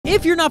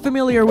If you're not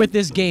familiar with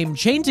this game,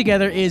 Chain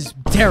Together is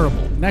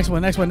terrible. Next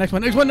one. Oh!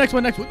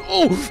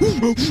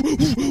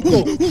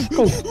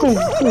 Go.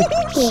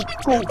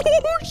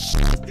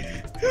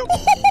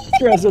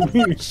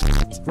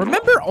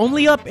 Remember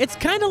Only Up? It's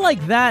kind of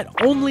like that,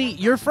 only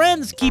your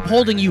friends keep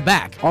holding you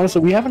back.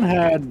 Honestly, we haven't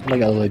had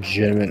like a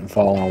legitimate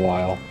fall in a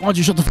while. Why don't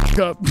you shut the fuck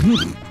up?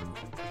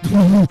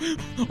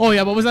 Oh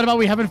yeah, what was that about?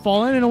 We haven't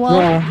fallen in a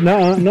while?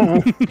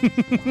 No.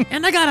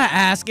 And I gotta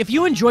ask, if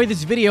you enjoy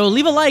this video,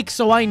 leave a like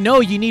so I know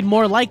you need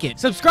more like it.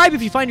 Subscribe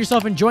if you find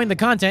yourself enjoying the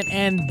content,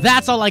 and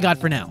that's all I got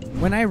for now.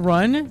 When I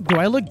run, do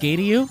I look gay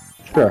to you?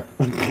 Sure.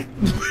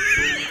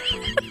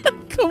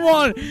 Come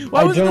on,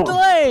 what was the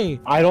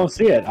delay? I don't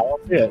see it.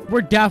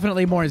 We're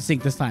definitely more in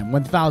sync this time,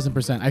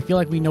 1000%. I feel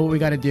like we know what we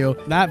gotta do.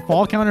 That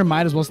fall counter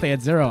might as well stay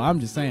at 0. I'm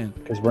just saying.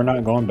 Because we're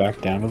not going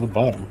back down to the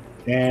bottom.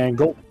 And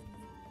go.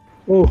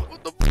 Oh.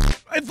 What the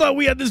f? I thought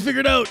we had this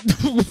figured out.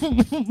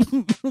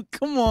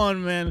 Come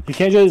on, man. You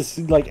can't just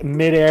like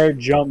mid-air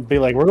jump, be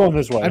like, we're going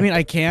this way. I mean,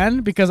 I can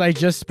because I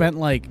just spent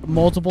like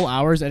multiple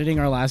hours editing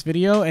our last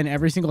video, and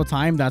every single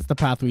time that's the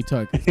path we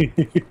took.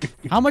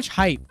 How much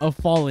height of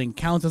falling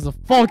counts as a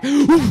fall?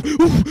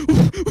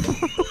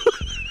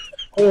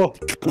 Oh.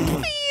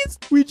 Please.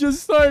 We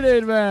just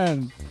started,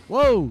 man.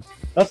 Whoa.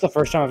 That's the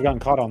first time I've gotten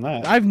caught on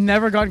that. I've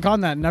never gotten caught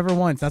on that. Never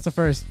once. That's the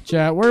first.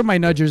 Chat, where are my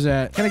nudgers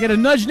at? Can I get a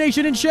Nudge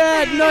Nation in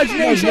chat? Nudge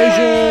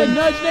Nation!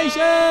 Nudge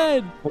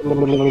Nation!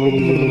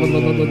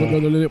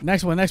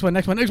 Next one. Oh!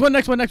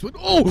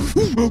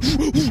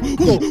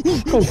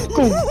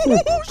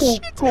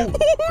 Go.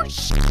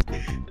 Shit.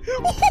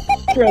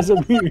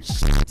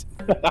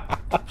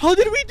 How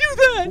did we do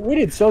that? We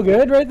did so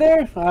good right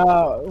there.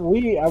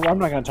 I'm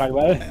not gonna talk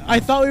about it.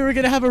 I thought we were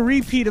gonna have a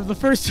repeat of the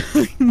first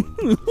time.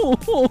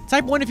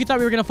 Type 1 if you thought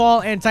we were gonna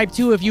fall, and type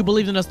 2 if you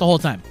believed in us the whole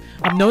time.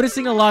 I'm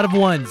noticing a lot of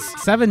ones.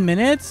 7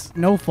 minutes,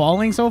 no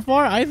falling so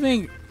far. I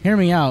think, hear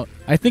me out.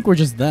 I think we're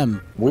just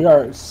them. We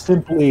are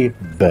simply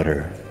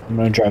better. I'm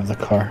gonna drive the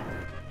car.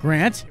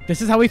 Grant,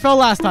 this is how we fell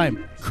last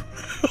time.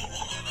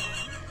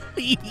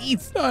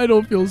 Please, I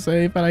don't feel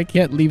safe, and I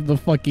can't leave the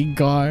fucking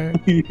car.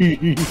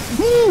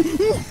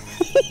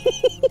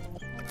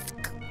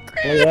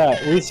 Oh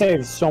yeah, we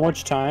saved so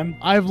much time.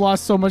 I've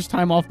lost so much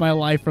time off my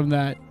life from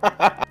that.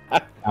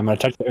 I'm gonna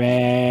touch it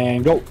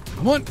and go.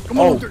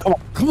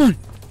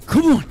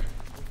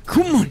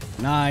 Come on.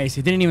 Nice.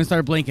 It didn't even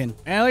start blinking.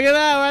 And look at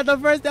that. We're at the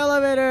first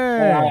elevator.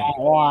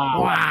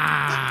 Wow.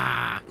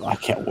 I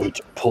can't wait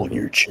to pull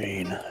your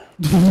chain.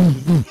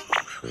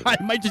 I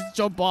might just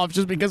jump off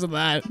just because of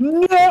that.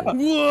 No.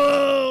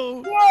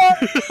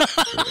 Whoa.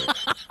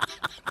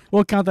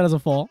 We'll count that as a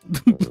fall.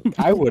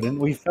 I wouldn't.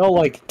 We fell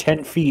like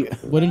 10 feet.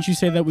 Wouldn't you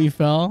say that we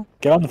fell?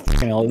 Get on the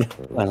fucking elevator.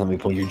 Let me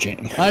pull your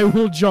chain. I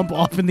will jump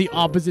off in the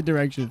opposite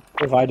direction.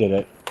 If I did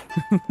it.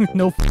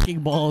 No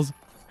fucking balls.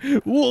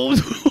 Whoa.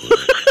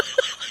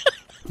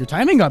 Your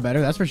timing got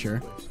better, that's for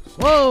sure.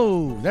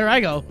 Whoa, there I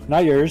go.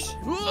 Not yours.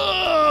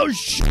 Whoa,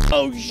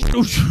 Stop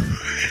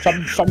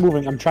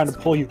moving. I'm trying to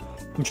pull you.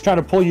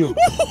 Give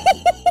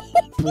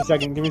me a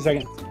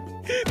second.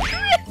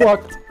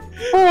 Fuck.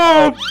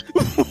 Oh.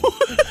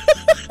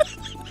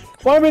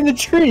 Why am I in the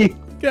tree?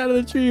 Get out of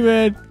the tree,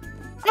 man.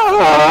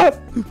 Ah!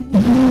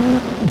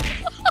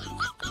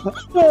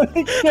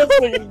 I can't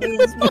believe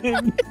this,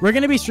 man. We're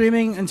gonna be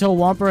streaming until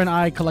Wompter and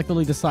I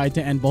collectively decide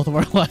to end both of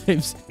our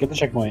lives. Get the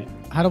checkpoint.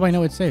 How do I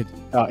know it's saved?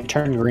 It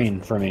turned green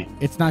for me.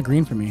 It's not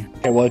green for me.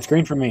 Okay, well, it's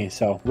green for me,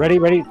 so. Ready?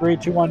 3,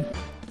 2, 1.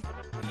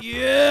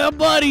 Yeah,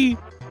 buddy.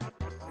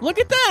 Look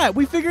at that.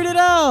 We figured it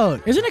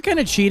out. Isn't it kind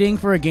of cheating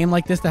for a game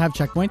like this to have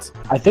checkpoints?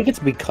 I think it's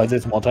because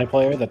it's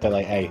multiplayer that they're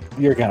like, hey,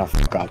 you're gonna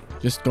fuck up.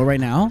 Just go right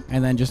now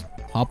and then just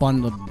hop on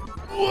the...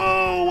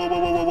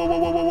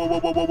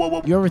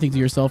 You ever think to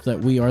yourself that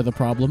we are the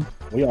problem?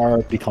 We are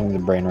becoming the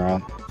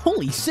brainrot.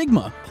 Holy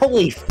Sigma.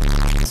 Holy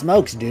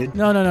smokes, dude.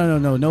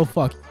 No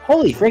fuck.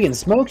 Holy friggin'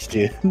 smokes,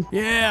 dude.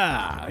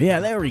 Yeah,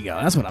 there we go.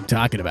 That's what I'm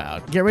talking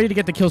about. Get ready to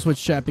get the kill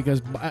switch chat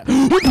because...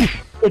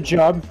 Good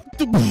job.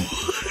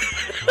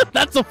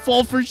 That's a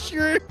fall for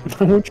sure.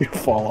 I want you to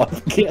fall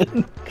off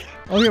again.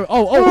 Oh, here.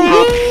 Oh.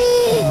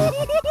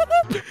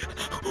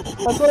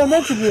 That's what I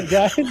meant to do,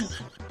 guys.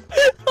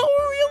 How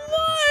are we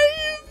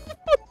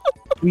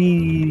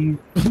alive?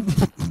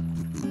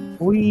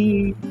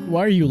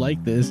 Why are you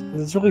like this?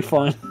 It's really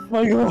fun.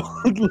 My God,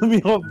 let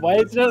me up. Why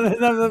it's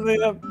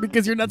not?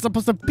 Because you're not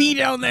supposed to be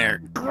down there.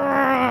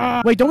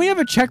 Wait, don't we have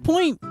a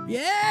checkpoint?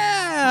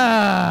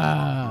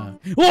 Yeah.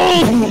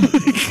 Whoa!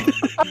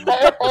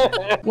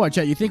 What,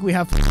 chat? You think we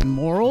have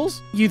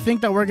morals? You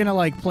think that we're gonna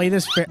like play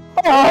this fair?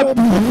 Look at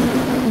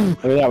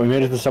that. We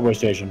made it to the subway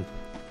station.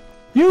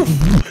 You.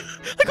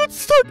 I got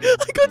stuck.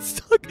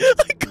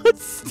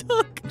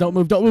 Don't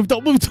move. Don't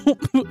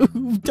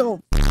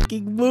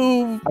fucking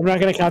move. I'm not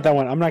gonna count that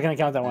one.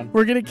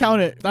 We're gonna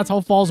count it. That's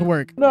how falls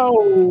work.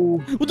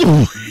 No. What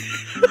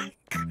the?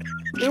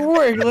 It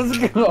worked. Let's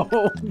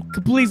go.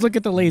 Please look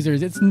at the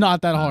lasers. It's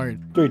not that hard.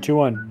 3, 2,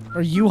 1.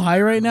 Are you high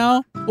right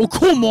now? Oh,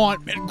 come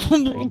on, man.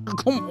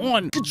 Come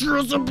on. Get your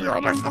ass up here,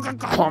 motherfucker.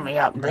 Call me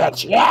up,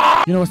 bitch.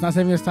 Yeah. You know what's not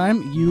saving this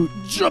time? You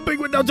jumping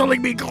without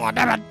telling me. God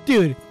damn it.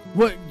 Dude,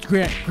 what?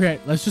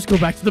 Grant, let's just go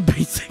back to the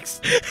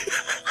basics.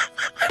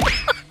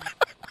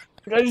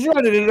 I just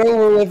wanted it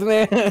over with,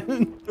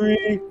 man.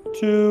 3,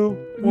 2,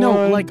 1.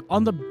 No, like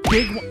on the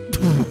big one.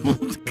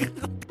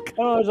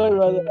 I don't want to tell you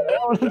about that. I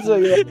don't want to tell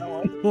you about that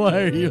one.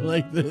 Why are you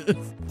like this?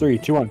 3,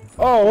 2, 1.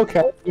 Oh, okay.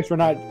 At least we're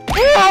not.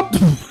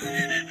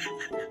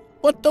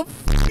 What the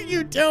f are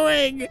you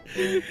doing?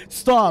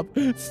 Stop.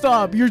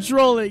 You're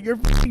trolling. You're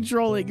f***ing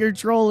trolling. You're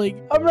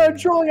trolling. I'm not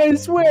trolling, I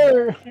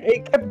swear.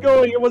 It kept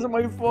going. It wasn't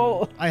my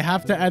fault. I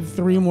have to add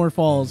 3 more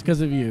falls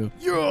because of you.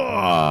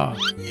 Yeah.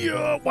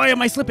 Why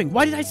am I slipping?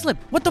 Why did I slip?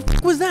 What the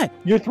f was that?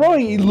 You're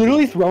throwing. You're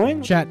literally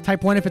throwing? Chat,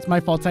 type 1 if it's my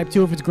fault, type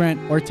 2 if it's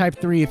Grant, or type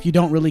 3 if you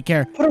don't really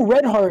care. Put a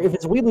red heart if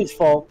it's Wheatley's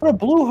fault. Put a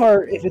blue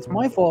heart if it's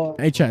my fault.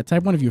 Hey, chat,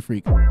 type 1 if you a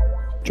freak.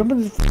 Jump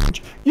in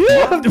the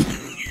yeah!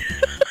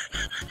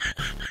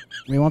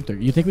 Wait,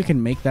 Wompter, you think we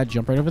can make that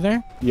jump right over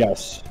there?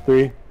 Yes.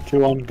 3, 2,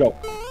 1, go.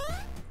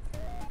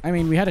 I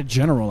mean, we had a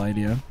general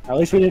idea. At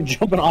least we didn't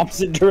jump in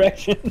opposite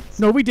directions.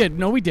 No, we did.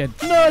 Nudge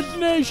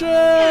Nation!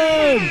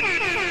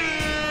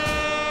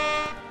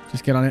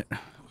 Just get on it.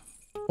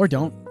 Or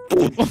don't.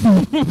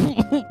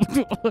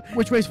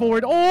 Which way's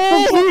forward?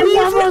 Oh!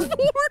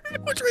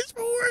 Which way's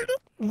forward?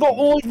 The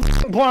only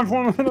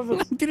platform.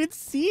 I didn't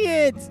see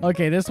it.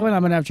 Okay, this one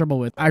I'm gonna have trouble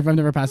with. I've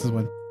never passed this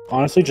one.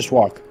 Honestly, just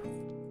walk.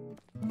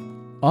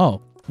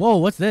 Oh. Whoa,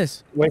 what's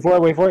this? Wait for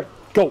it.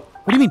 Go.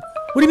 What do you mean?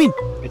 What do you mean?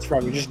 It's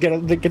from you. Just get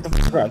the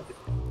fuck out.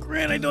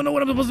 Grant, I don't know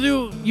what I'm supposed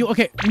to do.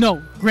 Okay,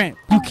 no, Grant,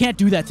 you can't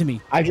do that to me.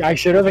 I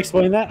should have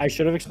explained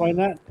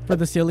that. For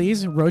the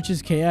sillies, roach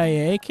is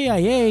KIA.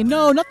 KIA?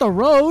 No, not the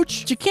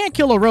roach. You can't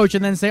kill a roach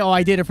and then say, oh,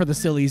 I did it for the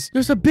sillies.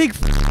 There's a big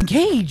f***ing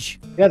cage.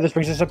 Yeah, this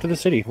brings us up to the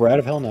city. We're out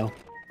of hell now.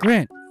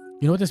 Grant,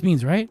 you know what this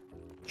means, right?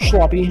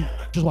 Shloppy.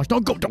 Just watch.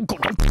 Don't go.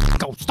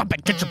 Stop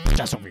it. Get your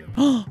ass over here.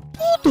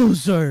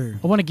 Bulldozer.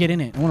 I want to get in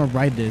it. I want to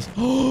ride this.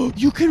 Oh,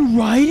 you can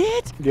ride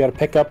it? You gotta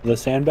pick up the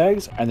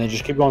sandbags and then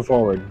just keep going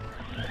forward.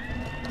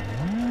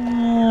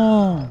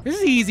 Oh, this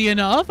is easy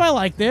enough. I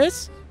like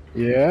this.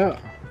 Yeah.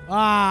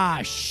 Ah,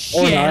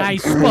 shit. I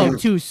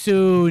spoke too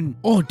soon.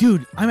 Oh,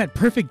 dude, I'm at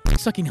perfect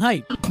sucking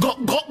height.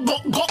 Jump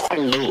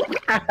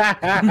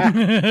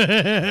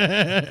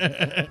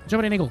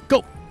at an angle.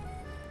 Go.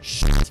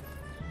 Shit.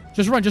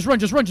 Just run.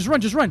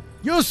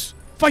 Yes.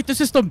 Fight the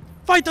system.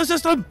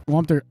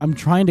 Wompter, I'm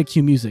trying to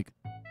cue music.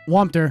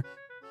 Wompter,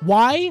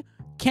 why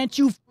can't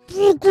you...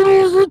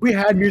 We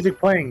had music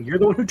playing. You're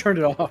the one who turned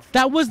it off.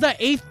 That was the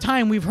 8th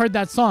time we've heard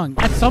that song.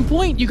 At some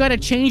point, you gotta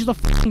change the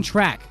f***ing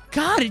track.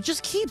 God, it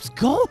just keeps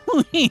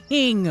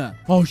going.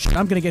 Oh, shit,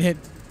 I'm gonna get hit.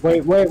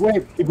 Wait.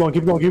 Keep going.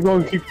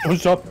 Don't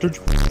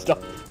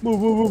stop.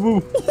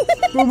 Move.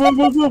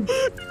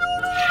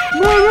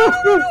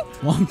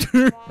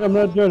 Wompter. I'm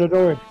not doing it.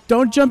 Don't worry.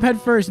 Don't jump head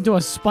first into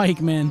a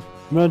spike, man.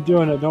 I'm not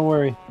doing it. Don't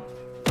worry.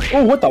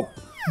 Oh, what the...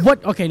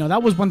 What? Okay, no,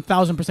 that was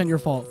 1000% your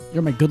fault.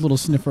 You're my good little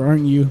sniffer,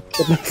 aren't you?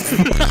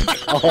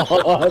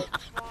 I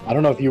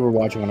don't know if you were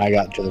watching when I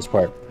got to this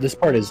part. This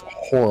part is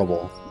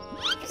horrible.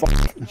 Fuck.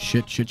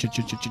 Shit.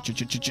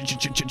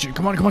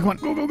 Come on.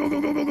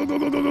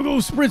 Go.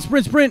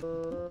 Sprint.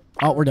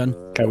 Oh, we're done.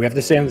 Okay, we have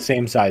to stay on the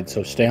same side,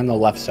 so stay on the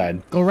left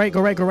side. Go right.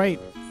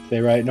 Stay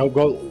right. No,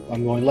 go.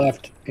 I'm going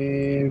left.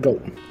 And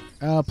go.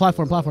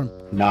 Platform.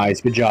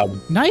 Nice. Good job.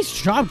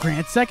 Nice job,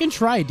 Grant. Second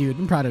try, dude.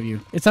 I'm proud of you.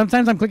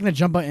 Sometimes I'm clicking the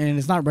jump button and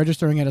it's not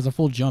registering it as a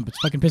full jump. It's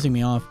fucking pissing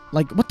me off.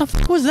 Like, what the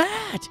fuck was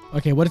that?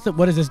 Okay, what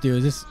does this do?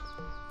 Is this...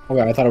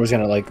 Okay, I thought it was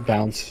gonna, like,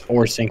 bounce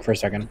or sink for a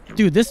second.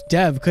 Dude, this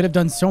dev could have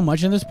done so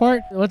much in this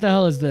part. What the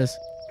hell is this?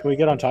 Can we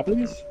get on top of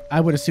these?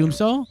 I would assume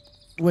so.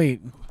 Wait.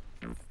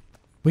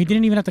 We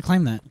didn't even have to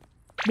climb that.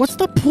 What's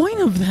the point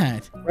of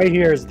that? Right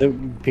here is the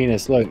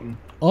penis. Look.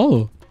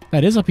 Oh,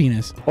 that is a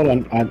penis. Hold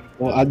on.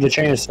 The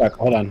chain is stuck.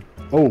 Hold on.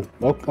 Oh,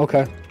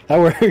 okay. That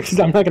works.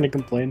 I'm not gonna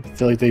complain. I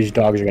feel like these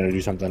dogs are gonna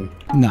do something.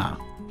 Nah,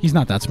 he's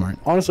not that smart.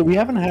 Honestly, we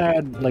haven't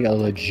had like a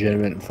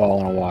legitimate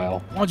fall in a while.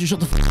 Why don't you shut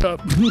the fuck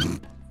up?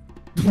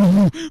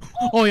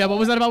 Oh yeah, what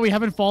was that about? We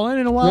haven't fallen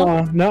in a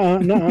while?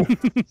 No.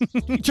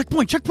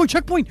 Checkpoint.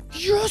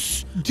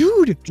 Yes!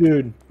 Dude.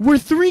 We're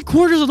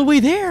 3/4 of the way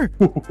there.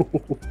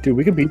 Dude,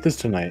 we can beat this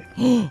tonight.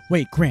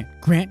 Wait, Grant.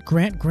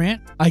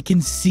 I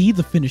can see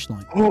the finish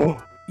line.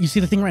 You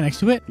see the thing right next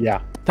to it?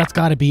 Yeah. That's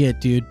gotta be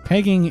it, dude.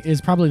 Pegging is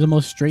probably the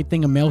most straight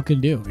thing a male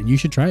can do, and you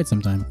should try it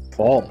sometime.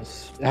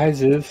 False.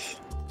 As if.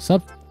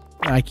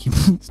 I keep...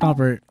 Stop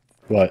it.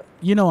 What?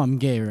 You know I'm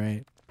gay,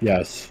 right?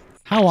 Yes.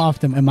 How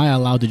often am I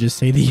allowed to just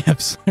say the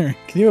F slur?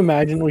 Can you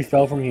imagine we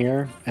fell from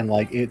here and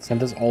like it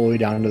sent us all the way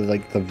down to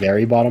like the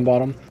very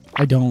bottom?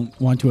 I don't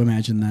want to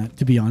imagine that,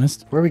 to be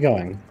honest. Where are we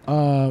going?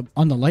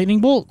 On the lightning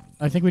bolt?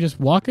 I think we just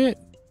walk it.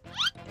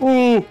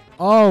 Ooh.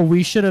 Oh,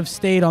 we should have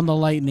stayed on the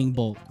lightning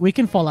bolt. We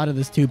can fall out of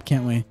this tube,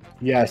 can't we?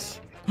 Yes.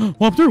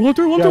 Wompter.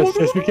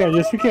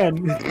 Yes, we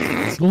can.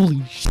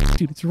 Holy shit,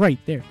 dude, it's right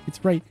there.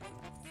 It's right.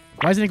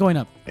 Why isn't it going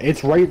up?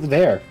 It's right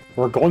there.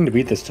 We're going to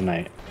beat this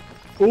tonight.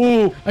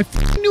 Ooh. I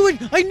f***ing knew it.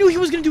 I knew he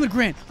was going to do it,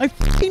 Grant. I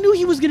f***ing knew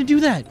he was going to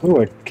do that.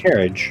 Ooh, a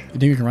carriage. You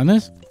think you can run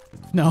this?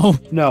 No.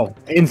 No,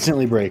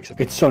 instantly breaks.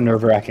 It's so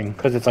nerve-wracking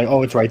because it's like,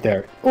 oh, it's right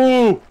there.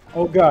 Ooh.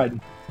 Oh,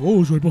 God.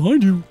 Oh, it's right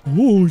behind you.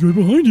 Oh, it's right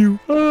behind you.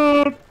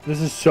 This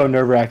is so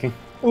nerve-wracking.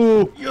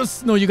 Ooh.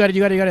 Yes. No, you got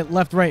it.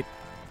 Left, right.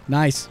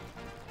 Nice.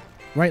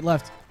 Right,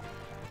 left.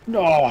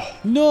 No.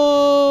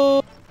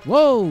 No.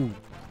 Whoa.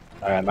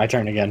 All right, my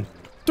turn again.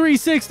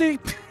 360.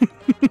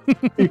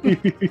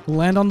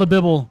 Land on the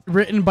Bibble.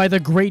 Written by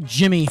the great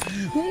Jimmy.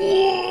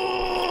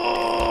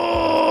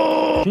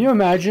 Can you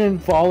imagine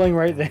falling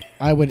right there?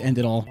 I would end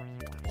it all.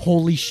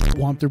 Holy shit,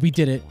 Wompter, we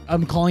did it.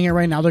 I'm calling it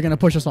right now. They're going to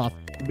push us off.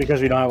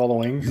 Because we don't have all the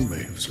wings? You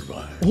may have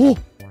survived. Oh,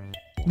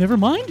 never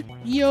mind.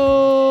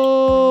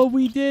 Yo,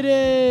 we did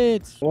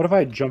it. What if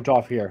I jumped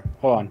off here?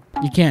 Hold on.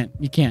 You can't.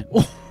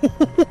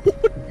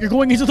 You're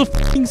going into the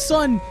fucking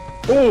sun.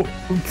 Oh!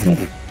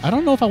 I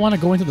don't know if I want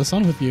to go into the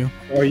sun with you.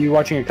 Are you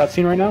watching a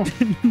cutscene right now?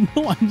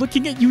 No, I'm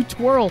looking at you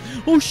twirl.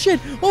 Oh shit.